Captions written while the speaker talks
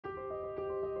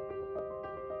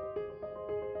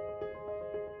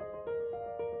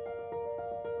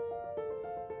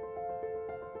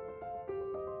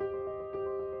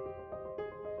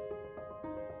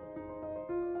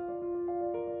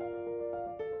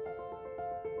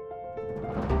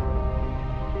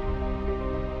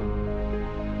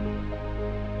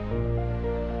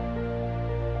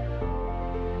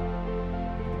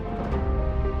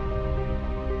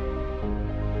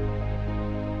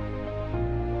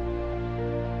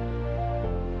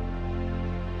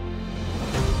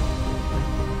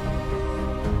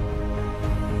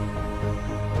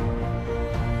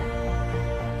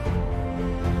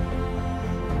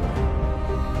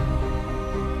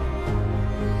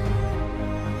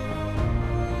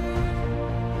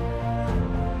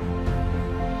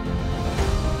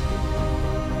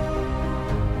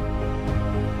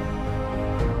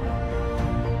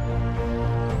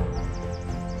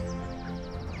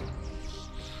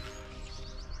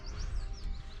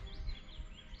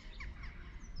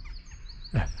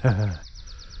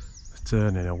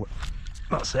Turning away.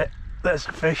 That's it. There's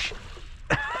a fish.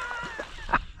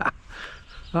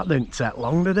 That didn't take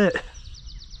long, did it?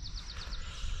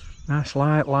 Nice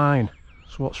light line.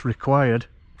 That's what's required.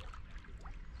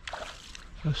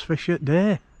 First fish at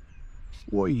day.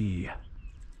 Whee!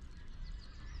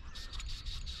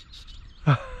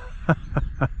 That's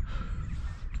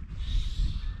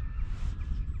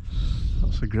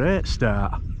a great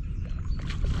start.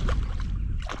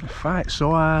 They fight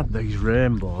so hard, these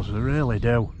rainbows, they really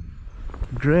do.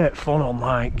 Great fun on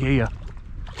light gear.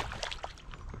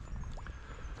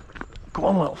 Come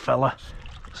on, little fella,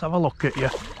 let's have a look at you.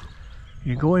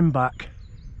 You're going back.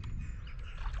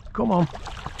 Come on.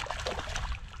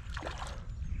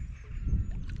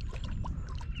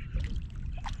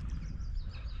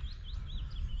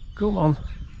 Come on,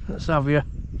 let's have you.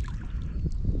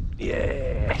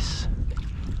 Yes.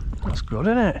 That's good,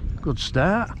 isn't it? Good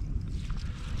start.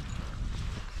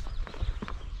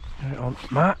 Get it on,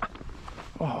 Matt.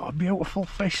 Oh, a beautiful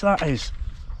fish that is.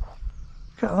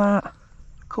 Look at that.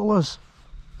 Colours.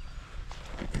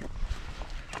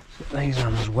 Get these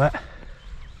hands wet.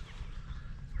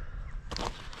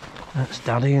 That's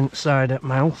Daddy inside at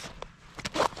mouth.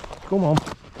 Come on.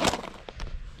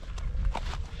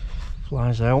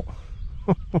 Flies out.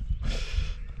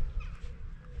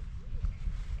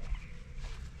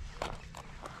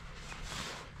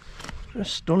 A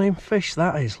stunning fish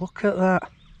that is. Look at that.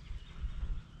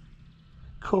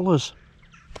 Colours.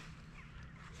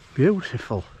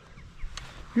 Beautiful.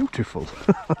 Beautiful.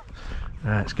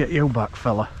 Right, let's get you back,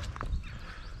 fella.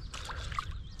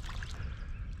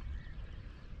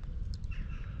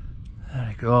 There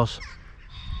he goes.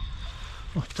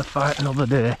 We'll have to fight another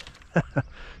day.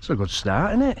 It's a good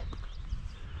start, isn't it?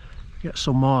 Get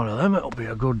some more of them, it'll be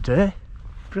a good day.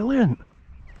 Brilliant.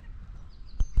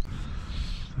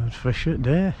 Third fish at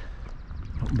day.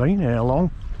 Not been here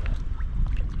long.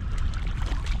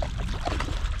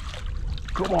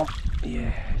 Come on.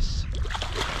 Yes.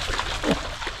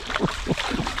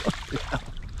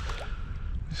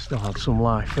 Still had some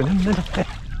life in him, didn't it?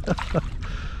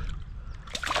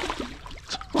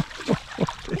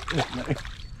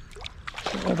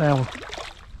 Settle down.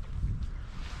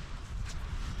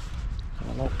 Have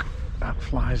a look. That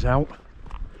flies out.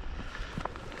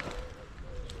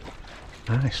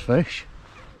 Nice fish.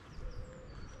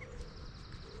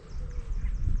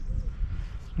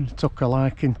 And took a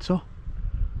liking to.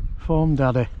 Foam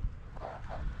Daddy.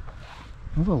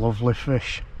 Another lovely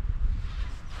fish.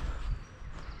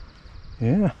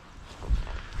 Yeah.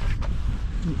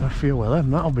 A few of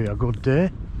them, that'll be a good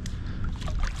day.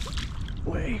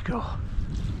 There you go.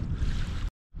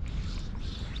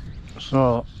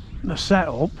 So the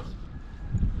setup,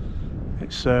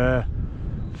 it's a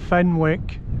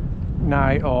Fenwick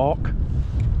Nighthawk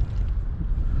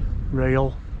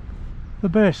reel. They're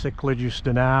basically just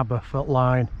an harbour foot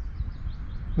line.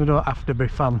 They don't have to be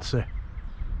fancy.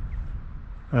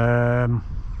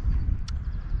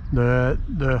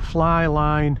 The fly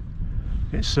line,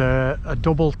 it's a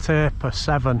double taper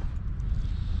 7,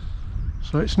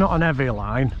 so it's not an heavy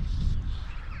line.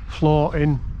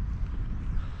 Floating,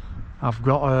 I've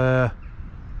got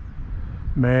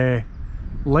my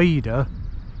leader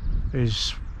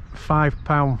is 5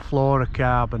 pound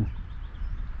fluorocarbon,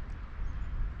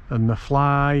 and the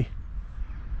fly,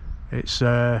 it's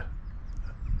a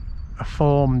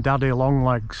foam Daddy long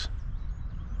legs,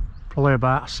 probably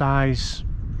about size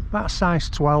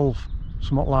 12,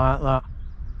 something like that.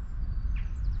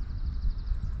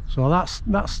 So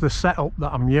that's the setup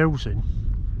that I'm using,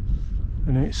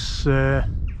 and it's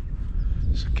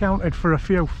accounted for a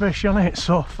few fish on it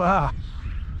so far.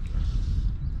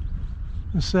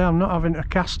 And say I'm not having to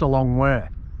cast a long way.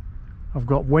 I've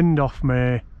got wind off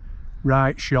my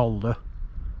right shoulder,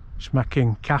 it's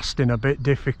making casting a bit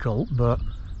difficult, but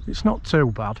it's not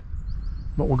too bad.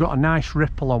 But we've got a nice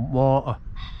ripple on water,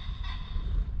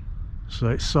 so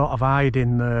it's sort of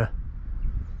hiding the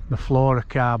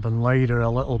fluorocarbon leader a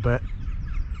little bit.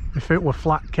 If it were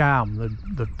flat calm,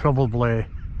 they'd probably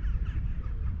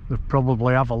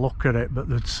have a look at it, but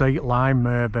they'd see it line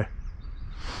maybe.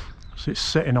 So it's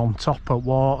sitting on top of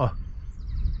water.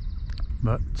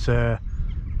 But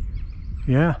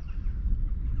yeah,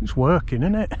 it's working,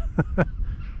 isn't it?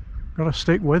 Got to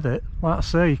stick with it. Like I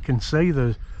say, you can see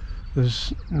there's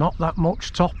not that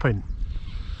much topping.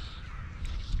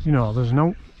 You know, there's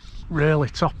no really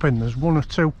topping. There's one or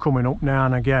two coming up now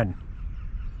and again,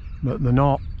 but they're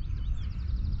not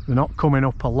coming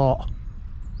up a lot.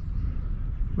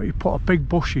 But you put a big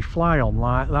bushy fly on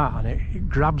like that and it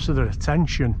grabs their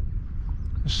attention.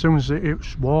 As soon as it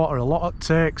hits water, a lot of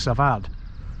takes I've had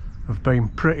have been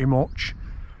pretty much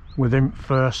within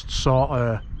first sort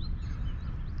of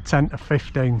 10 to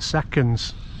 15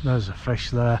 seconds. There's a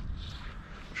fish there.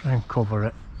 Try and cover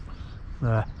it.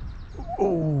 There.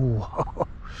 Oh,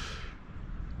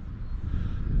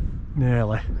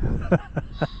 nearly.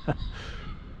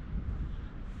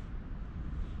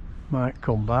 Might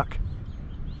come back.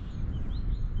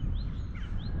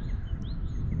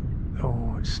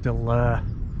 Oh, it's still there.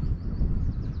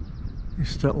 He's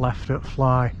still left it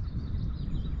fly.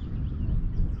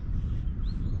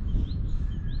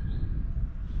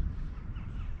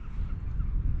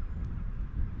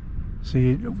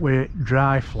 See, with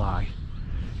dry fly,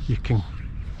 you can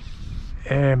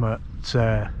aim at,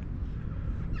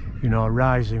 you know, a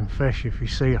rising fish. If you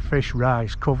see a fish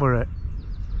rise, cover it.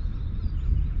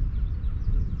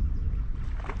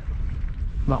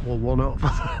 That will one up.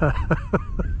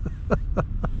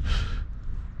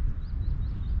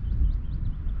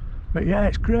 But yeah,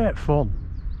 it's great fun.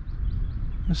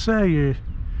 I say you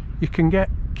can get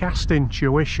casting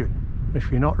tuition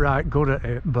if you're not right good at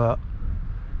it, but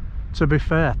to be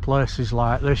fair, places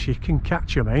like this you can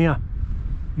catch them here.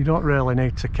 You don't really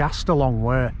need to cast a long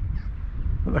way.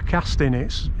 But the casting,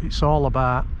 it's all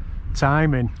about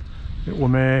timing. It was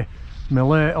my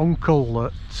late uncle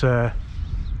that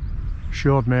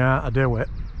showed me how to do it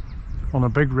on a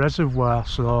big reservoir,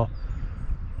 so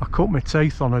I cut my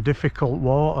teeth on a difficult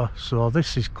water, so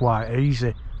this is quite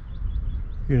easy.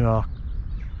 You know,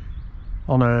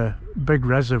 on a big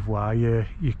reservoir you're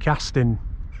casting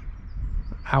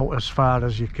out as far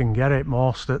as you can get it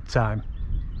most of the time.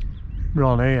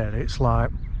 Around here it's like,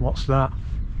 what's that,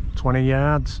 20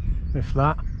 yards if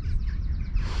that.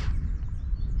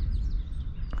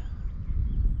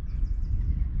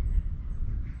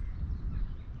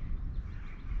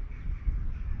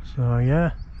 So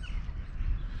yeah,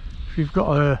 if you've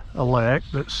got a lake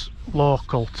that's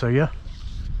local to you,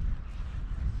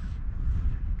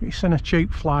 you send a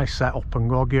cheap fly set up and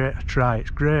go give it a try. It's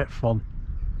great fun.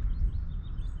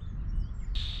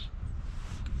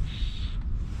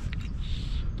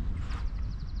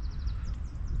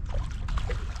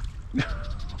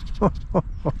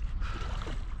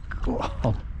 Go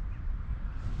on.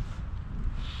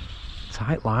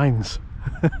 Tight lines.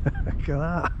 Look at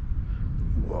that.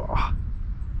 Whoa.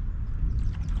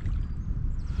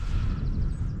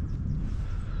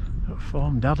 But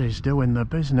Form Daddy's doing the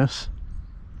business.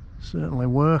 Certainly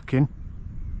working.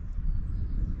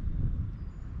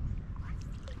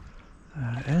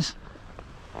 There it is.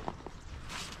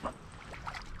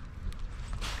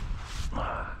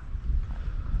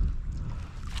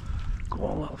 Go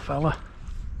on, little fella.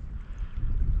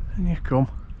 In you come.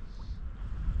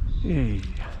 Hey.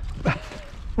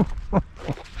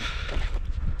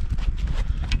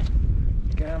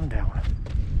 Calm down.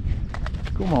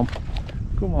 Come on.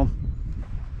 Come on.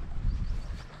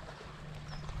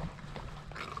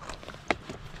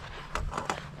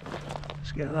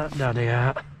 Let's get that daddy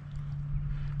out.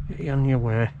 Get you on your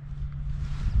way.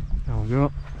 There we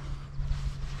go.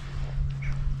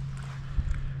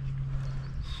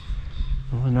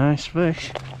 Another nice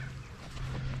fish.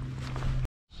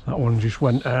 That one just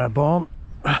went airborne.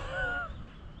 I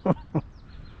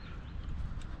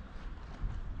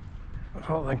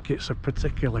don't think it's a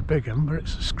particularly big one, but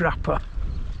it's a scrapper.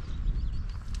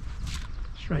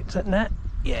 Straight to the net.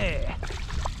 Yeah!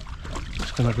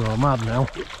 It's gonna go mad now.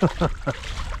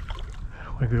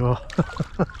 There we go.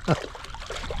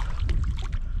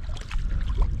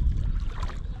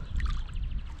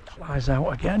 Flies out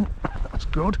again. That's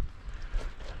good.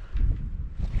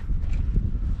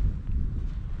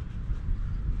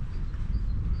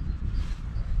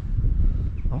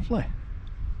 Lovely.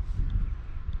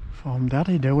 Form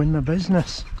Daddy doing the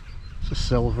business. It's a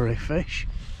silvery fish.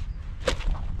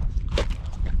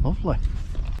 Lovely.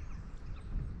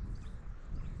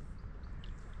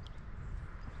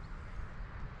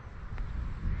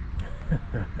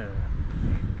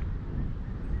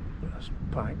 That's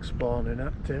pike spawning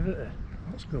activity.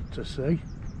 That's good to see.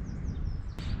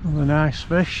 Another nice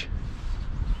fish.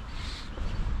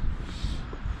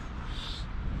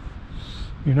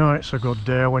 You know it's a good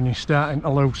day when you're starting to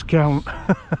lose count.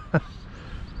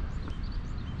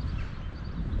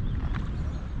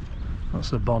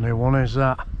 That's a bonny one, is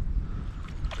that?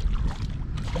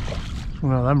 It's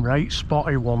one of them right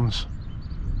spotty ones.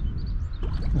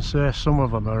 I say some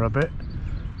of them are a bit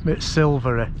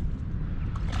silvery.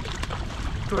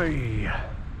 Whee.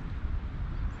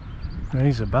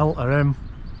 He's a belter, him.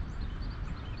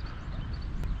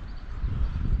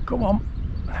 Come on,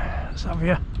 let's have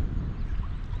you.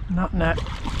 Not net.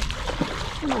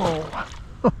 Whoa.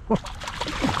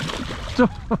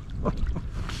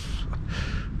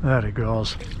 There he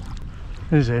goes.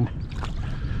 He's in.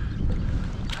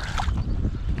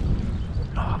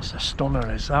 Oh, it's a stunner,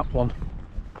 is that one?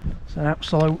 It's an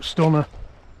absolute stunner.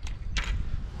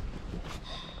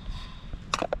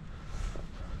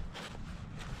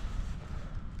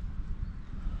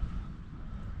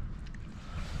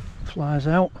 Flies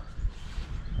out.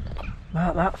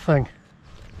 About that thing.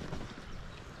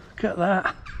 Look at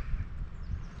that.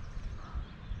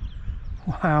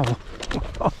 Wow.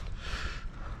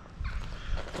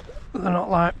 They're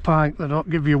not like pike, they don't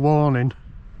give you warning.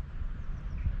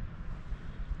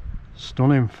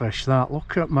 Stunning fish that.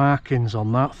 Look at markings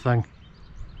on that thing.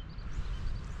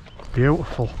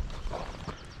 Beautiful.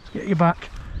 Let's get you back.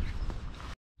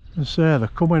 As I say, they're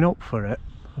coming up for it.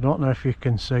 I don't know if you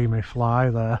can see me fly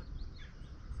there,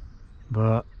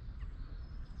 but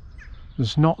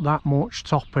there's not that much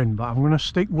topping, but I'm going to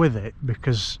stick with it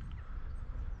because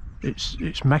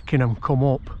it's making them come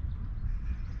up.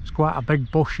 It's quite a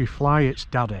big bushy fly, it's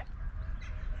daddy,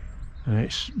 and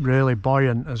it's really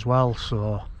buoyant as well,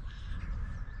 so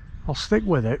I'll stick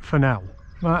with it for now.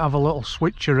 Might have a little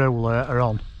switcheroo later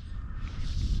on.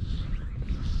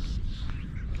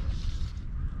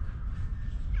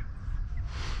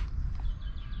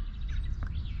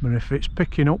 But if it's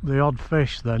picking up the odd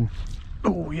fish, then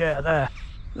oh yeah,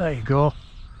 there you go.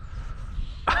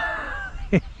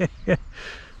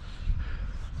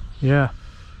 Yeah,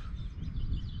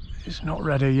 it's not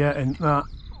ready yet, ain't that?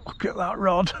 Look at that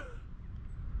rod.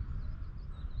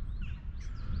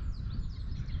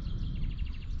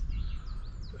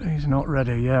 He's not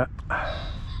ready yet.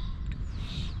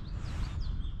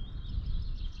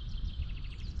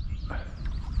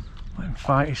 Let him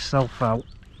fight himself out.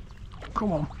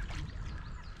 Come on.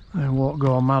 They won't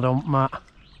go mad on Matt.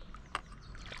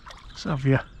 Let's have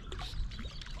you.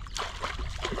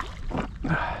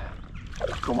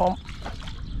 Come on.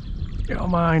 You're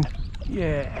mine.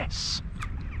 Yes.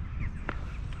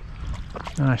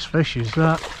 Nice fish is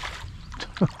that.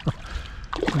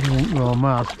 He won't go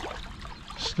mad.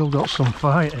 Still got some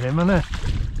fight in him, hasn't he?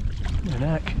 In the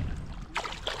neck.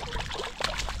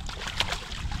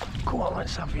 Come on,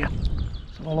 let's have you.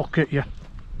 Let's have a look at you.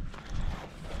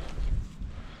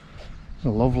 A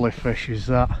lovely fish is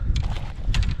that.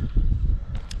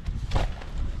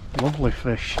 Lovely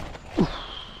fish. Oof.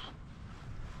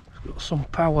 It's got some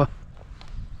power.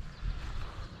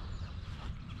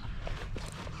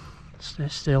 Stay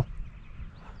still.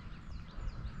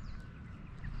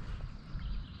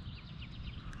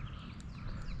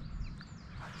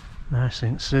 Nice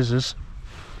in scissors.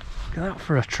 Look at that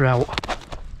for a trout.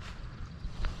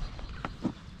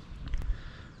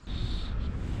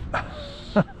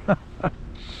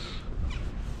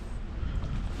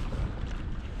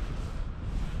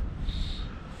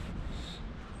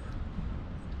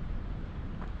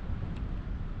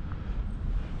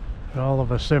 They're all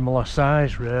of a similar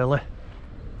size, really.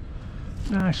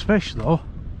 Nice fish though.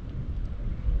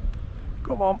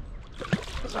 Come on,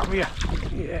 let's have you.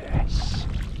 Yes.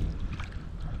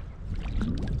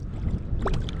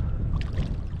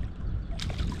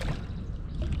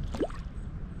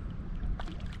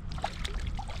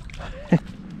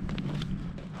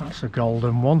 That's a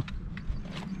golden one.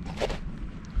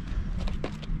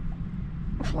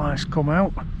 Flies come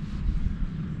out.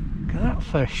 Look at that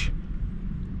fish.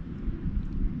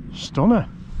 Stunner.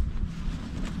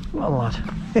 Well, lad.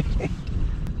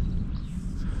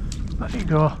 There you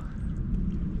go.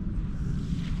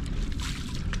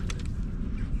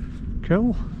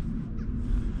 Cool.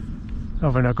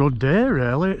 Having a good day,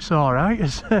 really. It's alright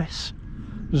as this.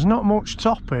 There's not much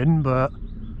topping, but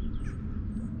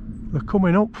they're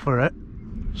coming up for it,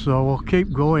 so we'll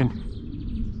keep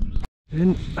going.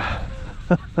 In.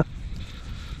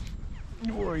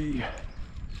 Oi.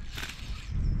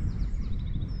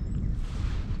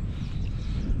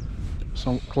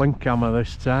 Some clink hammer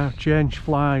this time. Change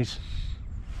flies.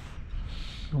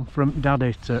 Gone from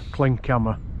daddy to clink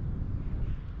hammer,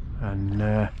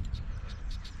 and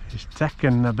he's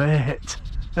taken the bait.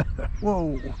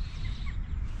 Whoa!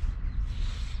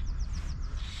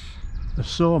 They're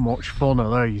so much fun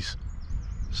are these.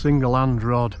 Single hand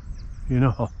rod, you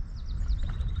know.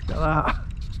 Look at that.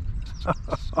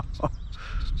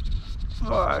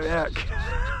 Oh heck.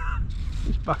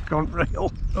 He's back on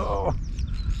reel. Oh.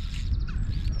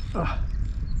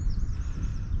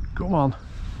 Come on.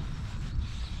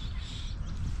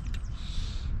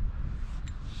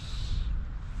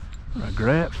 What a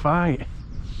great fight.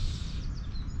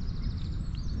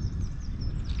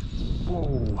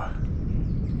 Whoa.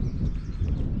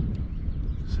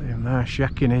 See him there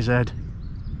shaking his head.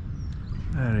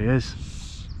 There he is.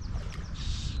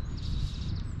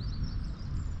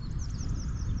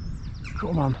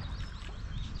 Come on.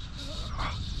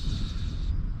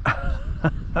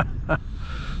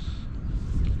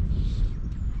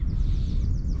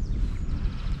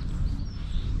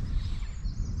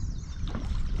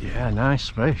 Yeah, nice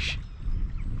fish.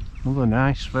 Another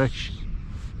nice fish.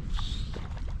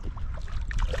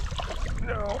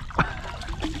 No.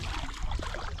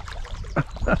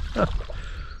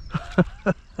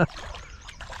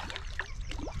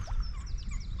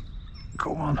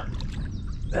 Come on.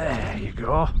 There you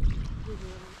go.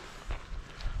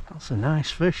 That's a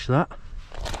nice fish, that.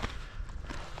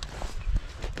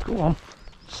 Go on.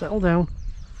 Settle down.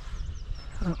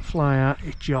 Don't fly out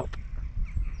your chop.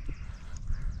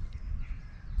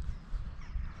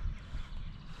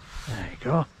 There you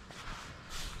go.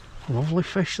 Lovely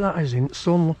fish that is in the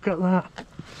sun, look at that.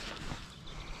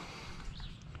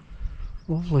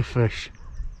 Lovely fish.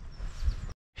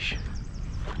 It's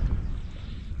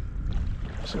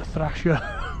a thrasher.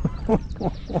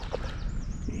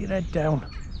 Get your head down.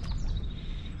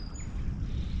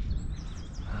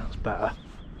 That's better.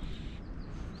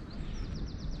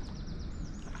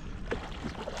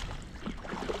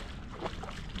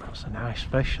 That's a nice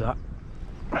fish, that.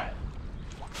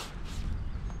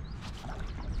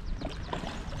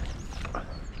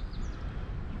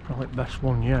 Probably the best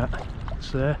one yet, I'd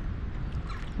say.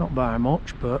 Not by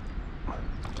much, but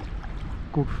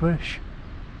good fish.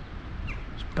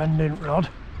 It's bending rod.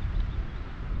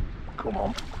 Come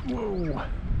on. Whoa.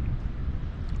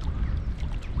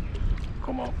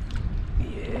 Come on.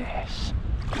 Yes.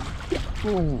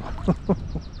 Whoa. Let's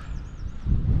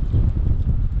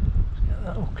get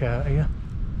that hook out of you.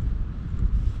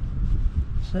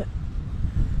 That's it.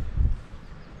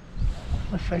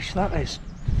 What a fish that is.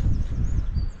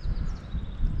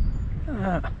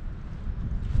 That.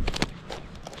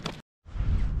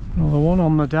 Another one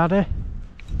on the daddy.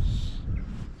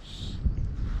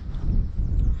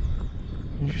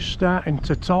 He's just starting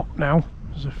to top now.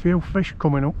 There's a few fish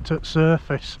coming up to the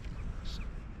surface.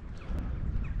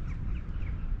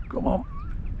 Come on.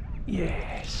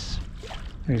 Yes.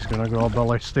 He's gonna go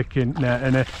ballistic in there,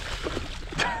 isn't he?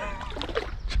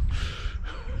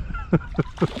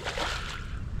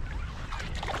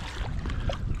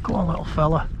 Come on, little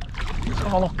fella. Let's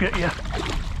have a look at you.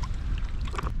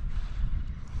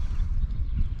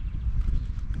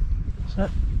 That's it.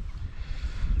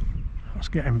 That's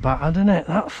getting battered, isn't it,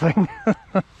 that thing?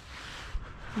 There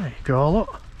you go,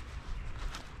 look.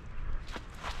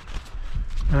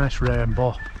 Nice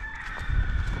rainbow.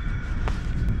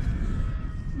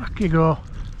 Back you go.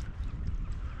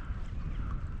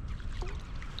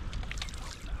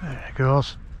 There it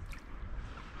goes.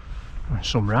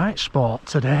 Some right sport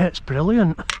today, it's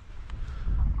brilliant.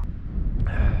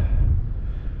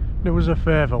 Do us a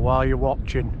favour while you're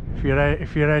watching,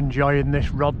 if you're enjoying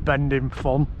this rod bending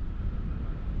fun,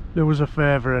 do us a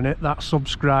favour and hit that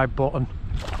subscribe button.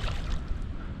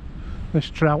 This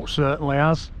trout certainly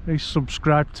has. He's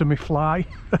subscribed to me fly.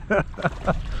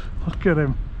 Look at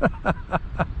him.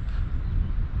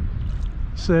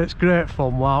 So it's great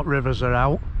fun while rivers are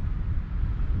out.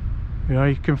 You know,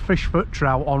 you can fish for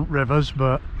trout on rivers,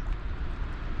 but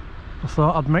I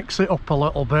thought I'd mix it up a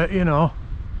little bit, you know.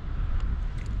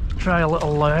 Try a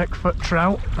little lake for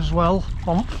trout as well,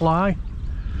 on fly.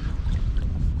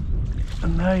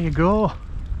 And there you go.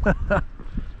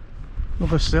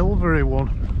 Another silvery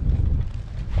one.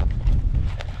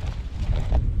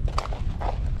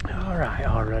 Alright,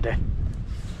 already.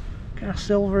 Look how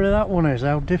silvery that one is,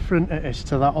 how different it is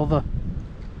to that other.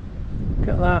 Look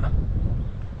at that.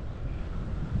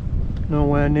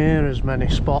 Nowhere near as many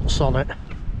spots on it.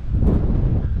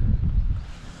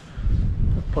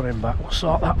 Put him back, we'll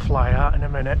sort that fly out in a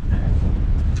minute.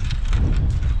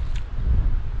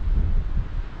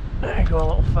 There you go,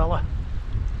 little fella.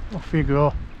 Off you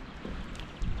go.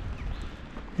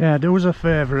 Yeah, do us a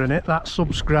favour and hit that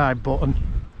subscribe button.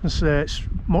 And say it's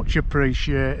much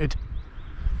appreciated.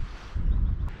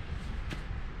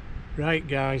 Right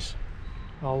guys,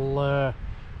 I'll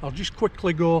just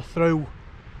quickly go through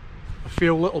a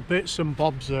few little bits and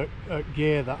bobs at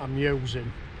gear that I'm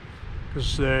using,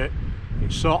 because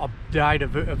it's sort of died a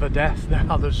bit of a death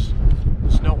now. There's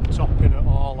no topping at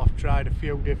all. I've tried a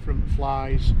few different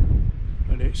flies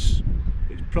and it's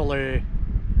probably,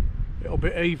 it'll be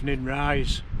evening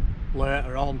rise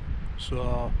later on,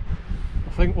 so I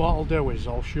think what I'll do is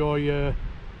I'll show you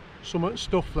some of the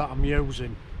stuff that I'm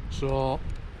using. So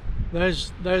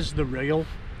there's the reel.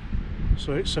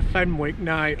 So it's a Fenwick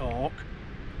Nighthawk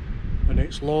and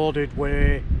it's loaded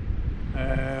with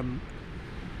a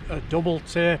double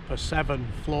taper 7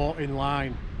 floating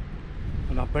line,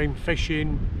 and I've been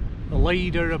fishing a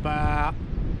leader about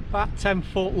 10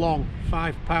 foot long,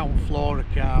 5 pound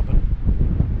fluorocarbon.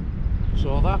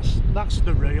 So that's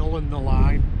the reel and the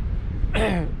line.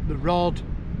 The rod,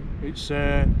 it's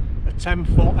a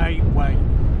 10-foot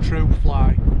 8-weight true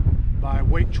fly by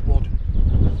Witchwood.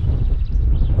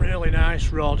 Really nice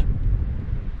rod.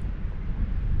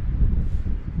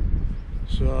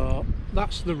 So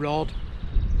that's the rod,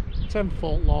 10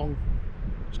 foot long.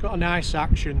 It's got a nice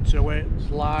action to it, it's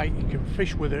light, you can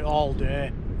fish with it all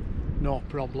day, no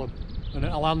problem. And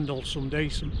it'll handle some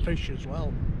decent fish as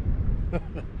well.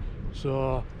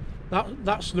 So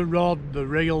that's the rod, the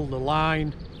reel, the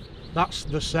line. That's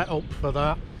the setup for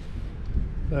that.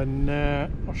 And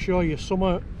I'll show you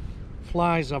some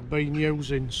flies I've been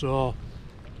using. So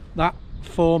that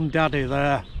foam daddy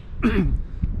there,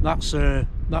 that's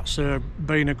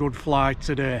been a good fly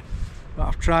today. But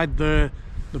I've tried the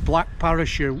black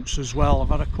parachutes as well. I've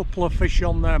had a couple of fish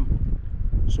on them,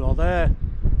 so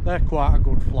they're quite a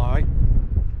good fly.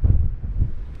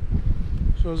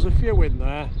 So there's a few in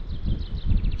there,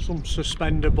 some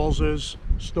suspender buzzers,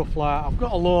 stuff like that. I've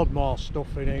got a load more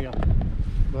stuff in here,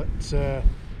 but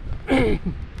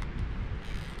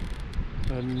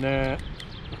and I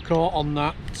caught on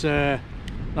that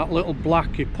little black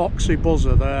epoxy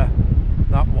buzzer there,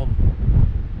 that one.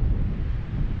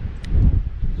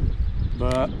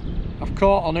 But I've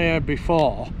caught on here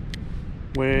before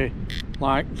with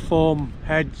like foam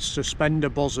head suspender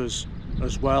buzzers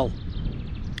as well,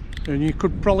 and you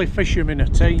could probably fish them in a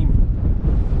team.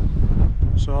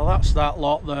 So that's that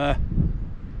lot there.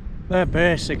 They're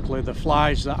basically the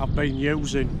flies that I've been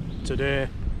using today.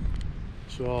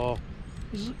 So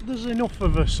there's enough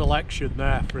of a selection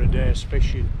there for a day's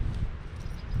fishing.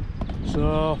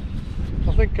 So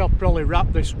I think I'll probably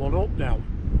wrap this one up now.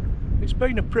 It's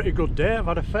been a pretty good day. I've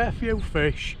had a fair few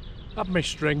fish, had my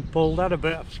string pulled, had a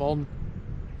bit of fun.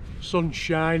 Sun's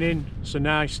shining, it's a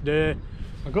nice day.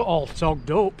 I got all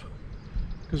togged up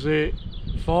because it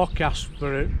forecast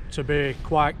for it to be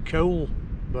quite cool,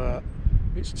 but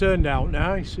it's turned out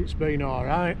nice. It's been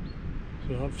alright.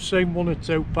 So I've seen one or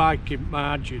two pike in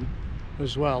margin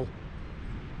as well.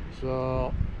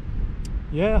 So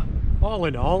yeah, all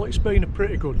in all, it's been a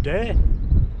pretty good day.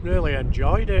 Really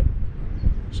enjoyed it.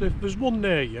 So if there's one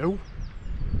near you,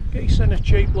 get yourself a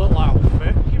cheap little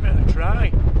outfit, give it a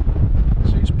try.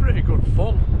 So it's pretty good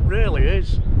fun, really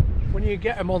is. When you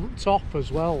get them on top as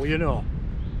well, you know,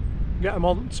 get them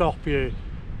on top, you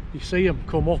see them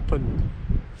come up and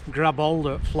grab hold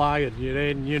of fly and you're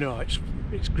in, you know,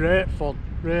 it's great fun,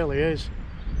 really is.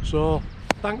 So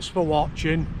thanks for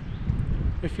watching.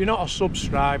 If you're not a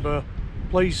subscriber,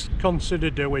 please consider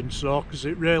doing so, because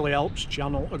it really helps the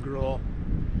channel to grow.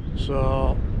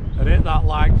 So, and hit that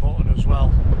like button as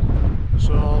well.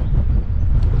 So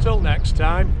until next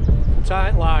time,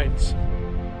 tight lines.